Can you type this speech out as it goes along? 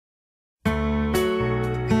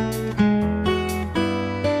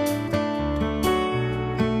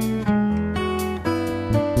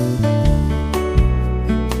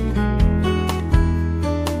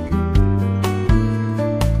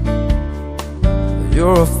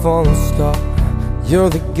You're a falling star, you're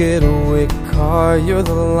the getaway car, you're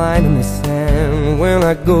the line in the sand when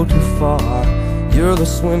I go too far. You're the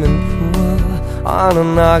swimming pool on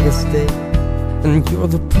an August day, and you're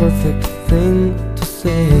the perfect thing to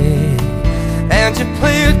say. And you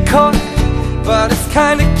play it coy, but it's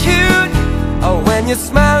kinda cute. Oh, when you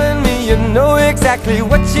smile at me, you know exactly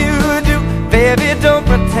what you do. Baby, don't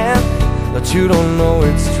pretend that you don't know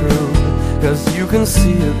it's true, 'cause you can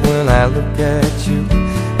see it when I look at you.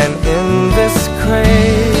 And in this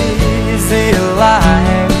crazy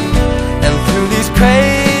life, and through these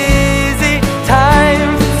crazy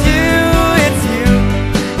times, it's you,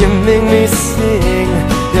 you make me sing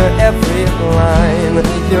your every line,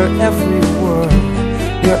 your every word,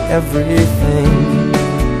 your everything.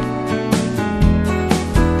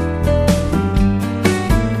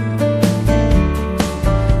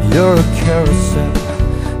 You're a carousel,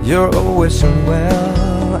 you're always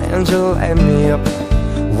well, and you light me up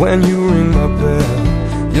when you ring my bell.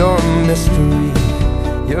 You're a mystery,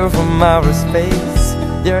 you're from outer space,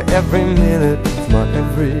 you're every minute of my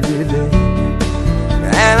everyday.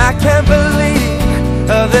 And I can't believe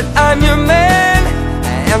that I'm your man,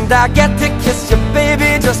 and I get to kiss you, baby,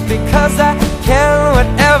 just because I can.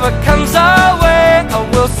 Whatever comes our way, I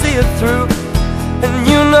will see it through, and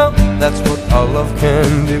you know that's what our love can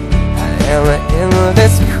do. And in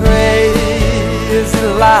this crazy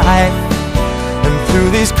life, and through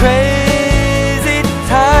these crazy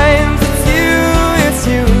times, it's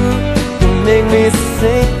you, you make me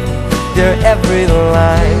sing your every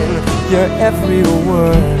line, your every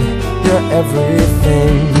word, your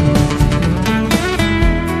everything.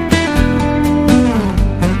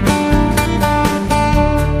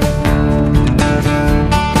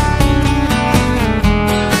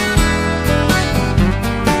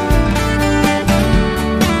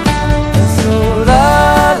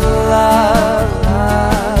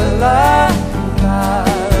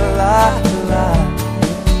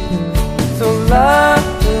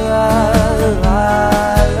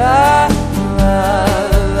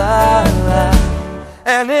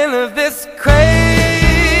 And in this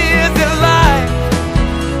crazy life,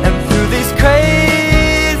 and through these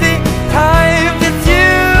crazy times, it's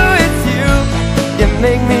you, you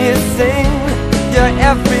make me sing your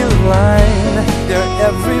every line, your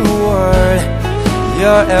every word,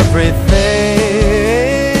 your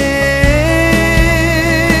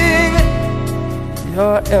everything,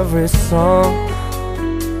 your every song,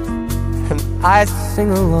 and I sing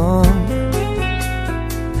along,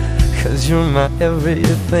 'cause you're my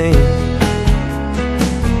everything.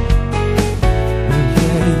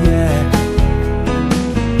 Yeah, yeah.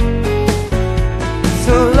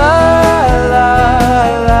 So la la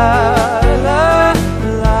la la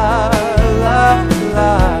la la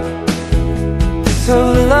la. So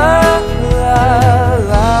la la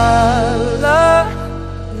la la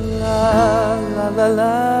la la la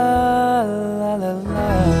la.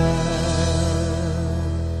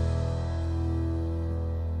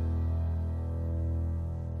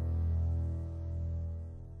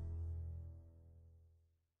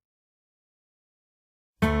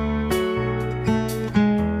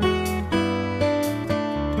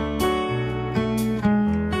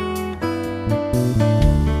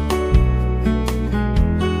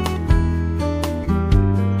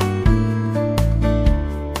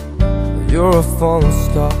 You're a falling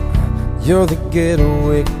star, you're the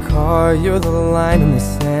getaway car, you're the line in the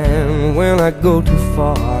sand when I go too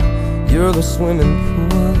far. You're the swimming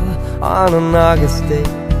pool on an August day,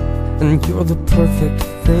 and you're the perfect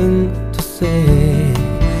thing to say.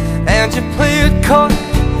 And you play it coy,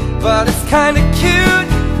 but it's kinda cute.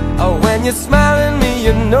 Oh, when you smile at me,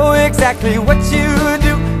 you know exactly what you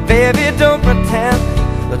do. Baby, don't pretend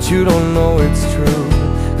that you don't know it's true,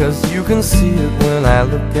 'cause you can see it when I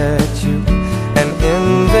look at you. And in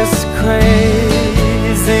this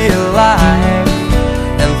crazy life,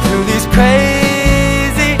 and through these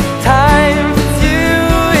crazy times,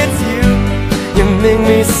 it's you, you make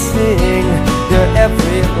me sing your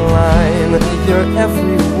every line, your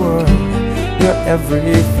every word, your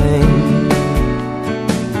everything.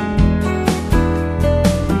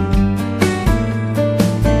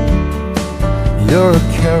 You're a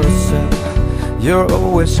carousel, you're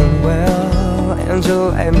always well, and you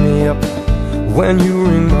light me up when you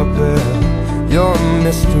ring my bell. You're a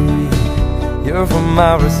mystery, you're from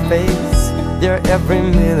outer space, you're every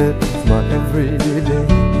minute of my everyday.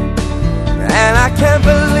 And I can't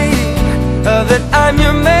believe that I'm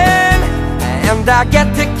your man, and I get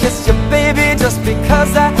to kiss you, baby, just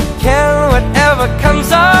because I can. Whatever comes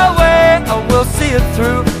our way, I will see it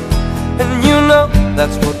through, and you know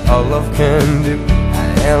that's what our love can do.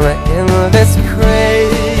 And in this crazy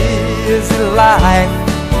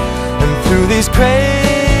these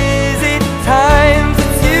crazy times,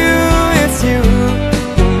 it's you,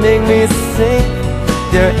 you make me sing.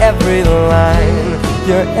 You're every line,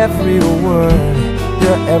 you're every word,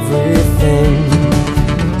 you're everything.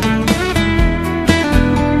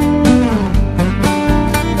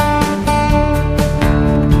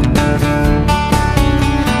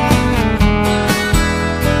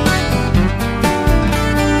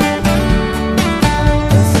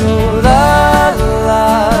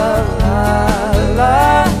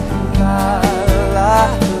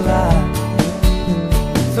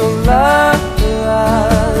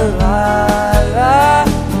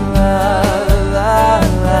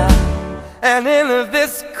 And in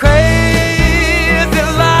this crazy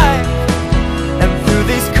life, and through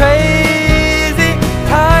these crazy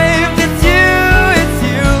times, it's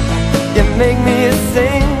you, you make me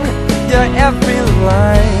sing. You're every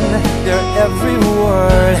line, you're every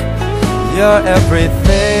word, you're everything.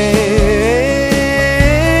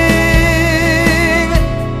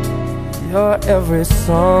 You're every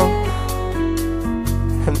song,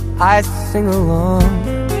 and I sing along,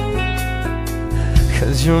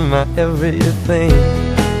 'cause you're my everything.